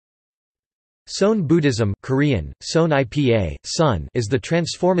Seon Buddhism Korean, Seon Ipa, Sun is the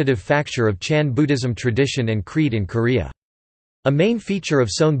transformative factor of Chan Buddhism tradition and creed in Korea. A main feature of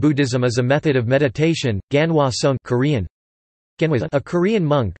Seon Buddhism is a method of meditation, Ganhwa Seon Korean. A Korean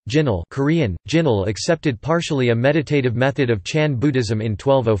monk, Jinul Korean, Jinul accepted partially a meditative method of Chan Buddhism in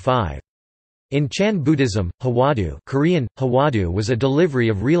 1205. In Chan Buddhism, Hwadu Korean, Hwadu was a delivery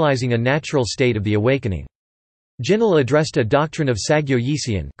of realizing a natural state of the awakening. Jinul addressed a doctrine of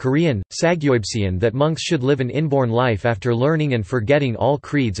Sagyoyeseon Korean, Sagyoibseon that monks should live an inborn life after learning and forgetting all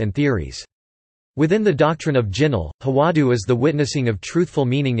creeds and theories. Within the doctrine of Jinul, Hwadu is the witnessing of truthful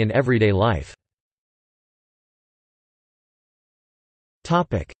meaning in everyday life.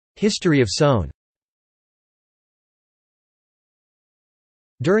 History of Seon.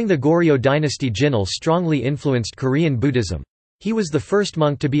 During the Goryeo dynasty, Jinul strongly influenced Korean Buddhism. He was the first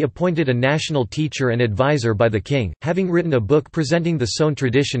monk to be appointed a national teacher and advisor by the king, having written a book presenting the Seon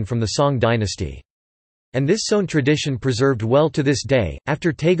tradition from the Song dynasty. And this Seon tradition preserved well to this day.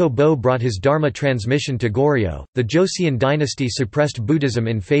 After Taego Bo brought his Dharma transmission to Goryeo, the Joseon dynasty suppressed Buddhism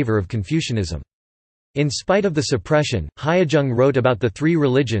in favor of Confucianism. In spite of the suppression, Hyejung wrote about the three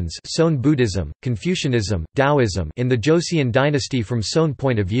religions Seon Buddhism, Confucianism, Taoism in the Joseon dynasty from Seon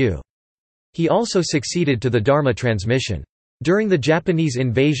point of view. He also succeeded to the Dharma transmission. During the Japanese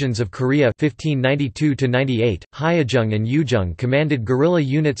invasions of Korea 1592–98, Hyejung and Yujung commanded guerrilla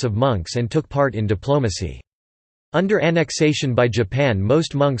units of monks and took part in diplomacy. Under annexation by Japan,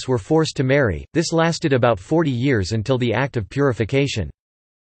 most monks were forced to marry. This lasted about 40 years until the Act of Purification.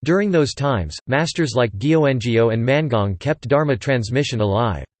 During those times, masters like Gyeongeo and Mangong kept Dharma transmission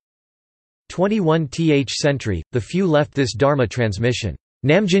alive. 21th century, the few left this Dharma transmission.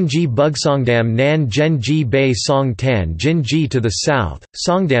 Namjinji Bugsongdam Nan Genji Bei Song Tan Jinji to the south,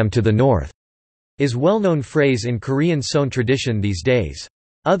 Songdam to the north, is well-known phrase in Korean Seon tradition these days.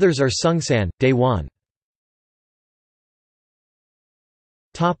 Others are Sungsan, Daewon.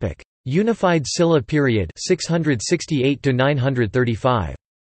 Unified Silla period 668–935.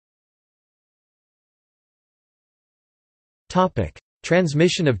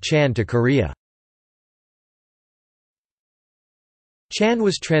 Transmission of Chan to Korea. Chan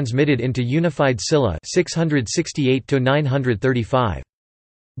was transmitted into Unified Silla 668–935.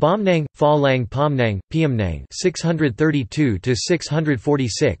 Bomnang, Phalang Pomnang, Piamnang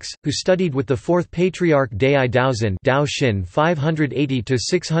 632–646, who studied with the fourth patriarch Dai Daozin Dao Shin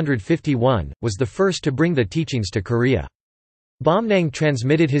 580–651, was the first to bring the teachings to Korea. Bomnang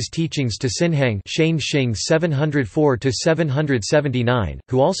transmitted his teachings to Sinhang Shane Shing 704–779,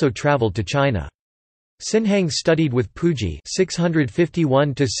 who also traveled to China. Sinhang studied with Puji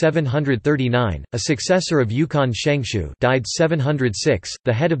 651–739, a successor of Yukon Shengshu, died 706,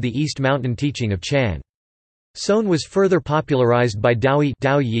 the head of the East Mountain teaching of Chan. Seon was further popularized by Daoyi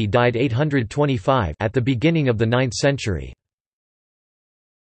Daoyi died 825 at the beginning of the 9th century.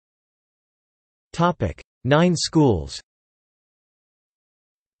 Nine schools.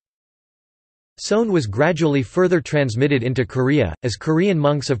 Seon was gradually further transmitted into Korea, as Korean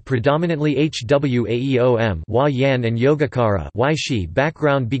monks of predominantly Hwaeom Hwa-yan and Yogacara Wai-shi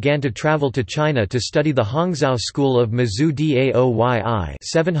background began to travel to China to study the Hongzhou school of Mazu Daoyi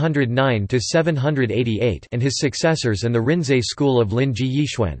 709–788 and his successors and the Rinzai school of Lin Ji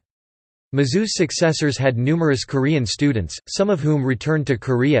Yixuan. Mazu's successors had numerous Korean students, some of whom returned to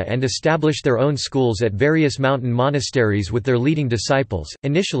Korea and established their own schools at various mountain monasteries with their leading disciples.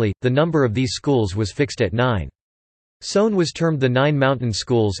 Initially, the number of these schools was fixed at 9. Seon was termed the 9 mountain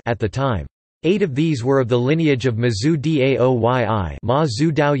schools at the time. 8 of these were of the lineage of Mazu Daoyi Ma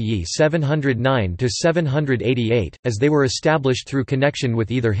Zu Daoyi 709–788, as they were established through connection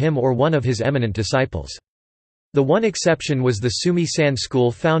with either him or one of his eminent disciples. The one exception was the Sumi San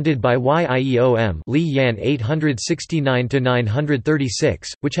school founded by Hwaeom Li Yan 869–936,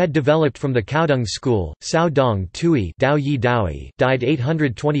 which had developed from the Caodong school. Cao Dong Tui Daoyi died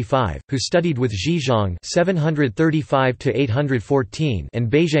 825, who studied with Zhizhong 735–814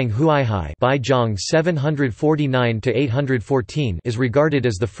 and Beizhang Huaihai Baizhang 749–814 is regarded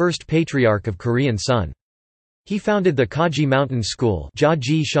as the first patriarch of Korean Sun. He founded the Kaji Mountain School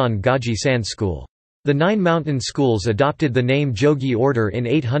Jiaji Shan Gaji San School. The 9 mountain schools adopted the name Jogi order in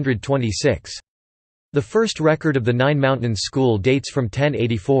 826. The first record of the 9 mountain school dates from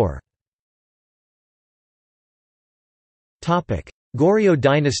 1084. Goryeo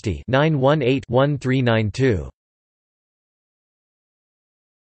dynasty 918–1392.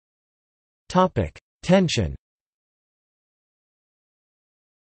 Tension.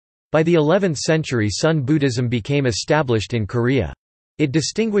 By the 11th century, Seon Buddhism became established in Korea. It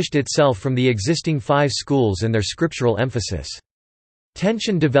distinguished itself from the existing 5 schools and their scriptural emphasis.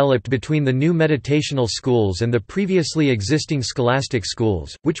 Tension developed between the new meditational schools and the previously existing scholastic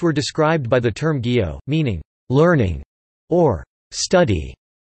schools, which were described by the term gyo, meaning learning or study.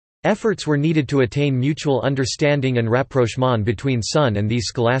 Efforts were needed to attain mutual understanding and rapprochement between Sun and these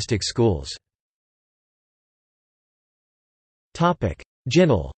scholastic schools.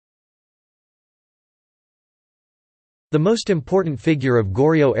 Jinul. The most important figure of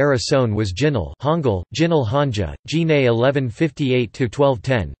Goryeo-era Seon was Jinul Hangul, Jinul Hanja, Jine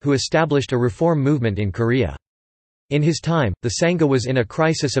 1158–1210, who established a reform movement in Korea. In his time, the Sangha was in a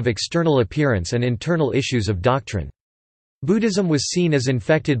crisis of external appearance and internal issues of doctrine. Buddhism was seen as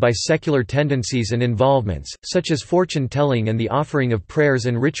infected by secular tendencies and involvements, such as fortune-telling and the offering of prayers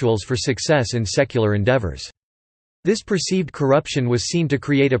and rituals for success in secular endeavors. This perceived corruption was seen to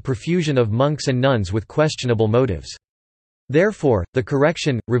create a profusion of monks and nuns with questionable motives. Therefore, the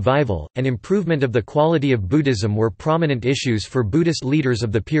correction, revival, and improvement of the quality of Buddhism were prominent issues for Buddhist leaders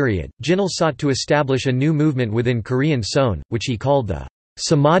of the period. Jinul sought to establish a new movement within Korean Seon, which he called the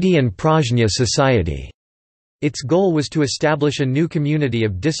Samadhi and Prajna Society. Its goal was to establish a new community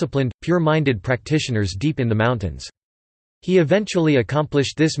of disciplined, pure-minded practitioners deep in the mountains. He eventually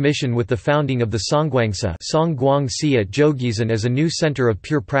accomplished this mission with the founding of the Songwangsa at Jogyesan as a new center of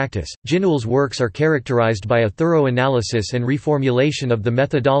pure practice. Jinul's works are characterized by a thorough analysis and reformulation of the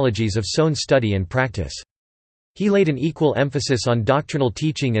methodologies of Seon study and practice. He laid an equal emphasis on doctrinal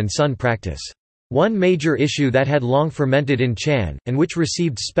teaching and Sun practice. One major issue that had long fermented in Chan, and which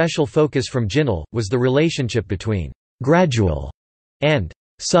received special focus from Jinul, was the relationship between gradual and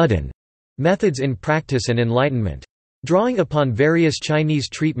sudden methods in practice and enlightenment. Drawing upon various Chinese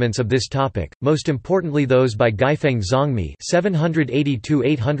treatments of this topic, most importantly those by Gaifeng Zongmi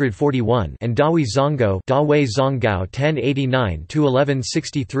 (782–841) and Dawi Zonggo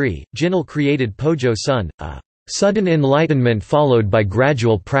 (1089–1163), Jinul created Pojo Sun, a sudden enlightenment followed by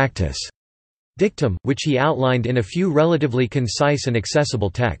gradual practice dictum, which he outlined in a few relatively concise and accessible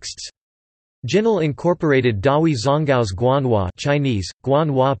texts. Jinul incorporated Dawi Zonggao's Guanhua (Chinese: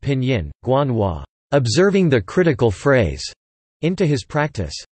 Guanhua Pinyin, Guanhua), observing the critical phrase, into his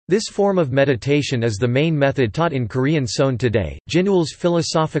practice. This form of meditation is the main method taught in Korean Seon today. Jinul's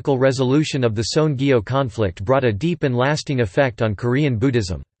philosophical resolution of the Seon-Gyo conflict brought a deep and lasting effect on Korean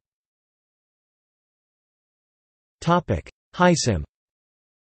Buddhism. Haisim.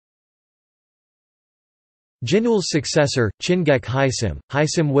 Jinul's successor, Chingek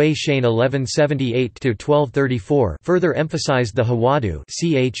Haisim Wei Shane 1178–1234, further emphasized the Hwadu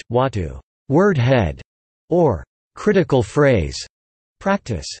Watu word head, or critical phrase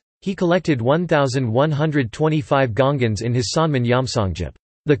practice. He collected 1,125 gongans in his Sanman Yamsongjip,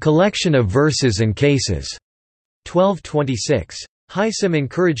 the collection of verses and cases, 1226. Haisim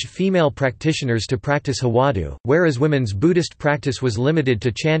encouraged female practitioners to practice Hwadu, whereas women's Buddhist practice was limited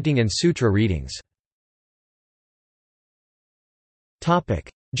to chanting and sutra readings.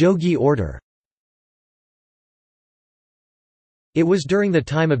 Jogye order. It was during the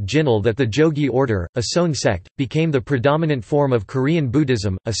time of Jinul that the Jogye order, a Seon sect, became the predominant form of Korean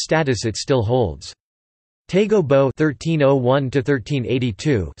Buddhism, a status it still holds. Taego Bo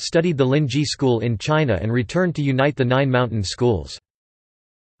 (1301–1382) studied the Linji school in China and returned to unite the 9 mountain schools.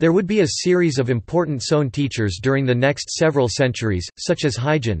 There would be a series of important Seon teachers during the next several centuries, such as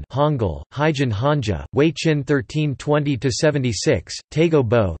Haijin Hangul, Haijin Hanja, Wei Qin 1320–76, Taego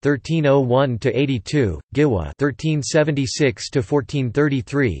Bo 1301–82, Giwa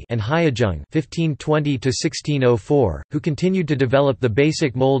 1376–1433, and Hyejung 1520–1604, who continued to develop the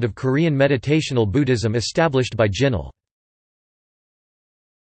basic mold of Korean meditational Buddhism established by Jinul.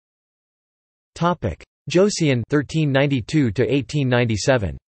 Joseon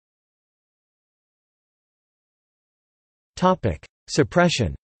 1392–1897.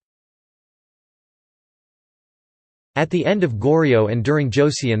 Suppression. At the end of Goryeo and during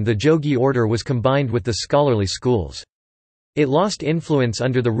Joseon, the Jogye order was combined with the scholarly schools. It lost influence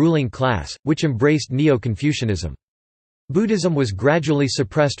under the ruling class, which embraced Neo-Confucianism. Buddhism was gradually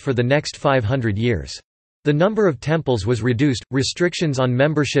suppressed for the next 500 years. The number of temples was reduced, restrictions on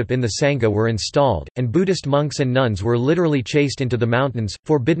membership in the Sangha were installed, and Buddhist monks and nuns were literally chased into the mountains,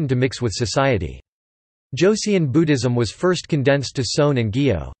 forbidden to mix with society. Joseon Buddhism was first condensed to Seon and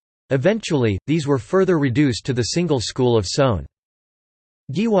Gyo. Eventually, these were further reduced to the single school of Seon.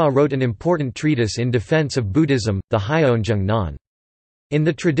 Giwa wrote an important treatise in defense of Buddhism, the Hyeonjung Nan. In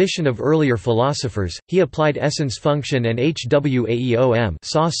the tradition of earlier philosophers, he applied essence-function and hwaeom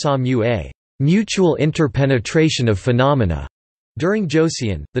mutual interpenetration of phenomena. During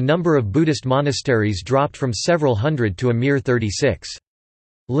Joseon, the number of Buddhist monasteries dropped from several hundred to a mere 36.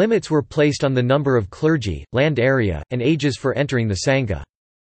 Limits were placed on the number of clergy, land area, and ages for entering the Sangha.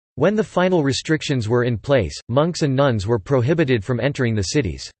 When the final restrictions were in place, monks and nuns were prohibited from entering the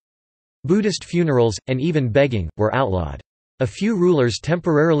cities. Buddhist funerals, and even begging, were outlawed. A few rulers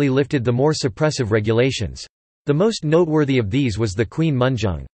temporarily lifted the more suppressive regulations. The most noteworthy of these was the Queen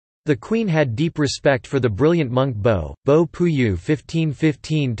Munjung. The queen had deep respect for the brilliant monk Bo Puyu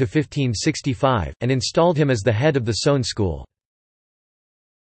 (1515–1565), and installed him as the head of the Seon school.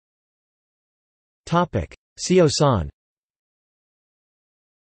 Seon.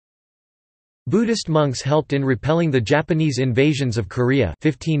 Buddhist monks helped in repelling the Japanese invasions of Korea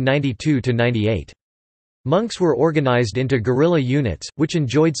 1592–98. Monks were organized into guerrilla units, which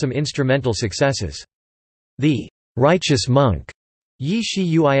enjoyed some instrumental successes. The righteous monk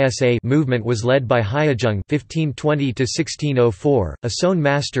movement was led by Hyejung (1520–1604), a Seon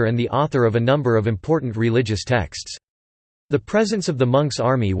master and the author of a number of important religious texts. The presence of the monks'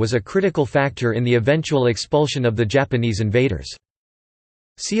 army was a critical factor in the eventual expulsion of the Japanese invaders.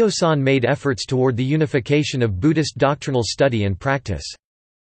 Seon made efforts toward the unification of Buddhist doctrinal study and practice.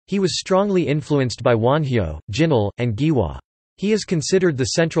 He was strongly influenced by Wonhyo, Jinul, and Giwa. He is considered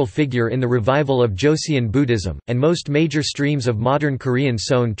the central figure in the revival of Joseon Buddhism, and most major streams of modern Korean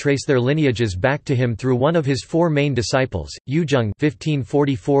Seon trace their lineages back to him through one of his four main disciples, Yujung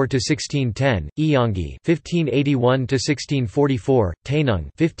 (1544–1610), Eongi (1581–1644), Taenung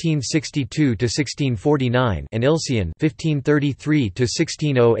 (1562–1649), and Ilseon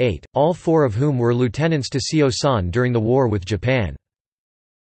 (1533–1608), all four of whom were lieutenants to Seosan during the war with Japan.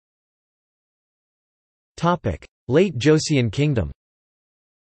 Late Joseon Kingdom.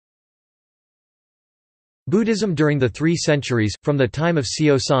 Buddhism during the 3 centuries, from the time of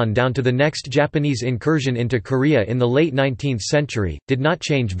Seosan down to the next Japanese incursion into Korea in the late 19th century, did not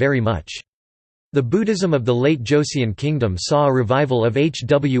change very much. The Buddhism of the late Joseon Kingdom saw a revival of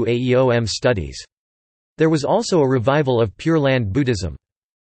Hwaeom studies. There was also a revival of Pure Land Buddhism.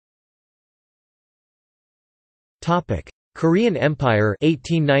 Korean Empire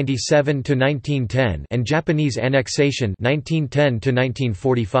 1897 to 1910 and Japanese annexation 1910 to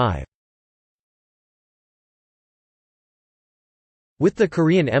 1945. With the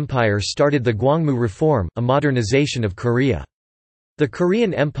Korean Empire started the Gwangmu Reform, a modernization of Korea. The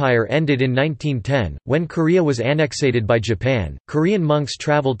Korean Empire ended in 1910, when Korea was annexated by Japan. Korean monks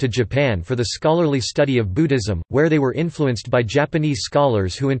traveled to Japan for the scholarly study of Buddhism, where they were influenced by Japanese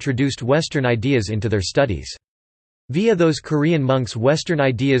scholars who introduced Western ideas into their studies. Via those Korean monks, Western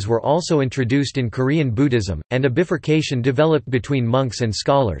ideas were also introduced in Korean Buddhism, and a bifurcation developed between monks and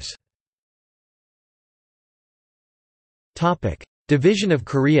scholars. Division of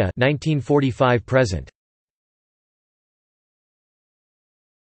Korea 1945–present.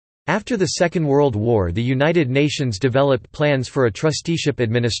 After the Second World War, the United Nations developed plans for a trusteeship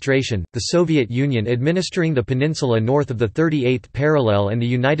administration, the Soviet Union administering the peninsula north of the 38th parallel and the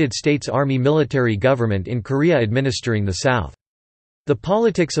United States Army military government in Korea administering the south. The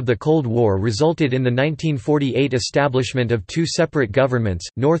politics of the Cold War resulted in the 1948 establishment of 2 separate governments,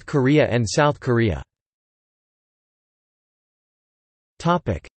 North Korea and South Korea.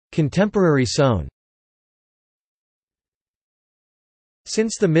 Contemporary Seon.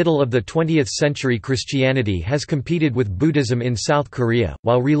 Since the middle of the 20th century, Christianity has competed with Buddhism in South Korea,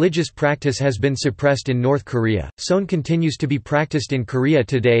 while religious practice has been suppressed in North Korea. Seon continues to be practiced in Korea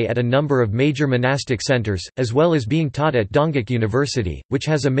today at a number of major monastic centers, as well as being taught at Dongguk University, which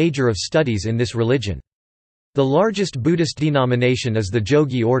has a major of studies in this religion. The largest Buddhist denomination is the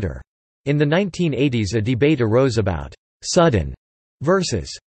Jogye order. In the 1980s, a debate arose about sudden versus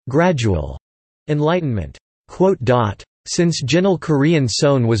gradual enlightenment. Since Jinul Korean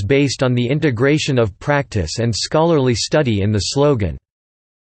Seon was based on the integration of practice and scholarly study in the slogan,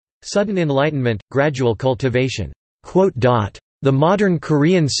 "Sudden Enlightenment, Gradual Cultivation." The modern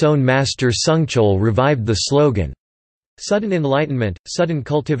Korean Seon master Sungchol revived the slogan, "Sudden Enlightenment, Sudden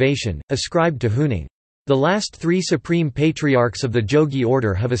Cultivation," ascribed to Huning. The last 3 supreme patriarchs of the Jogye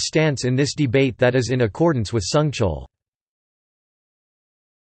order have a stance in this debate that is in accordance with Sungchol.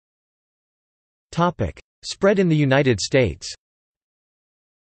 Spread in the United States.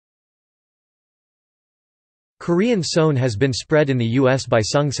 Korean Seon has been spread in the U.S. by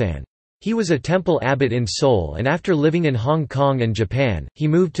Sungsan. He was a temple abbot in Seoul, and after living in Hong Kong and Japan, he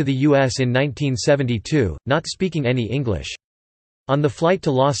moved to the U.S. in 1972, not speaking any English. On the flight to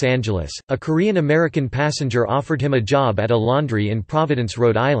Los Angeles, a Korean-American passenger offered him a job at a laundry in Providence,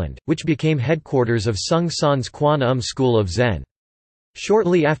 Rhode Island, which became headquarters of Sung San's Kwan School of Zen.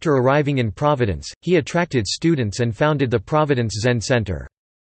 Shortly after arriving in Providence, he attracted students and founded the Providence Zen Center.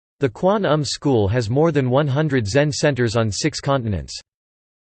 The Kwan School has more than 100 Zen centers on 6 continents.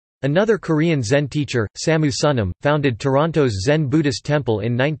 Another Korean Zen teacher, Samu Sunam, founded Toronto's Zen Buddhist Temple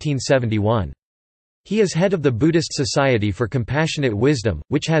in 1971. He is head of the Buddhist Society for Compassionate Wisdom,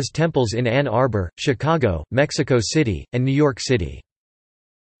 which has temples in Ann Arbor, Chicago, Mexico City, and New York City.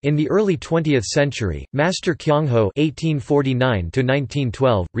 In the early 20th century, Master Kyongho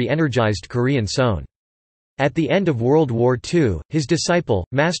 (1849–1912) re-energized Korean Seon. At the end of World War II, his disciple,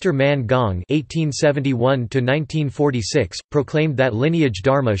 Master Man Gong (1871–1946), proclaimed that lineage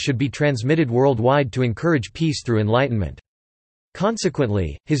dharma should be transmitted worldwide to encourage peace through enlightenment.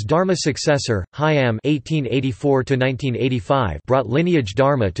 Consequently, his dharma successor, Hyam (1884–1985), brought lineage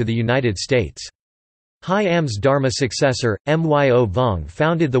dharma to the United States. Hyam's dharma successor, Myo Vong,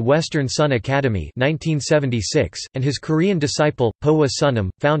 founded the Western Sun Academy (1976), and his Korean disciple, Powa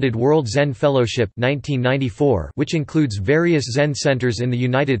Sunam, founded World Zen Fellowship (1994), which includes various Zen centers in the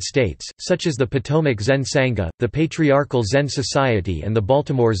United States, such as the Potomac Zen Sangha, the Patriarchal Zen Society, and the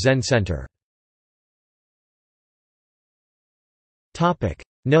Baltimore Zen Center. Topic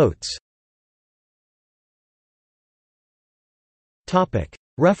Notes. Topic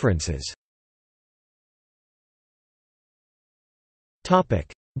References.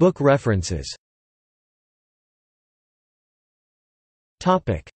 Topic Book references.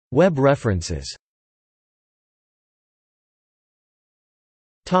 Topic Web references.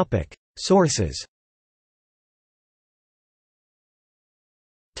 Topic Sources.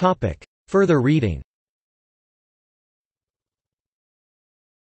 Topic Further reading.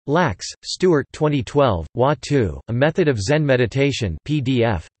 Lax, Stuart 2012, Wa 2, A Method of Zen Meditation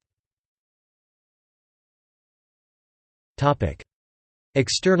PDF. Topic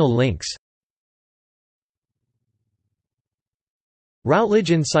External links.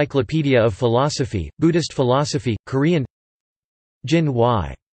 Routledge Encyclopedia of Philosophy, Buddhist Philosophy, Korean. Jin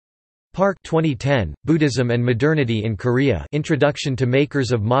Y. Park 2010, Buddhism and Modernity in Korea, Introduction to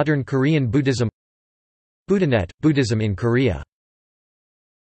Makers of Modern Korean Buddhism. Buddhanet, Buddhism in Korea.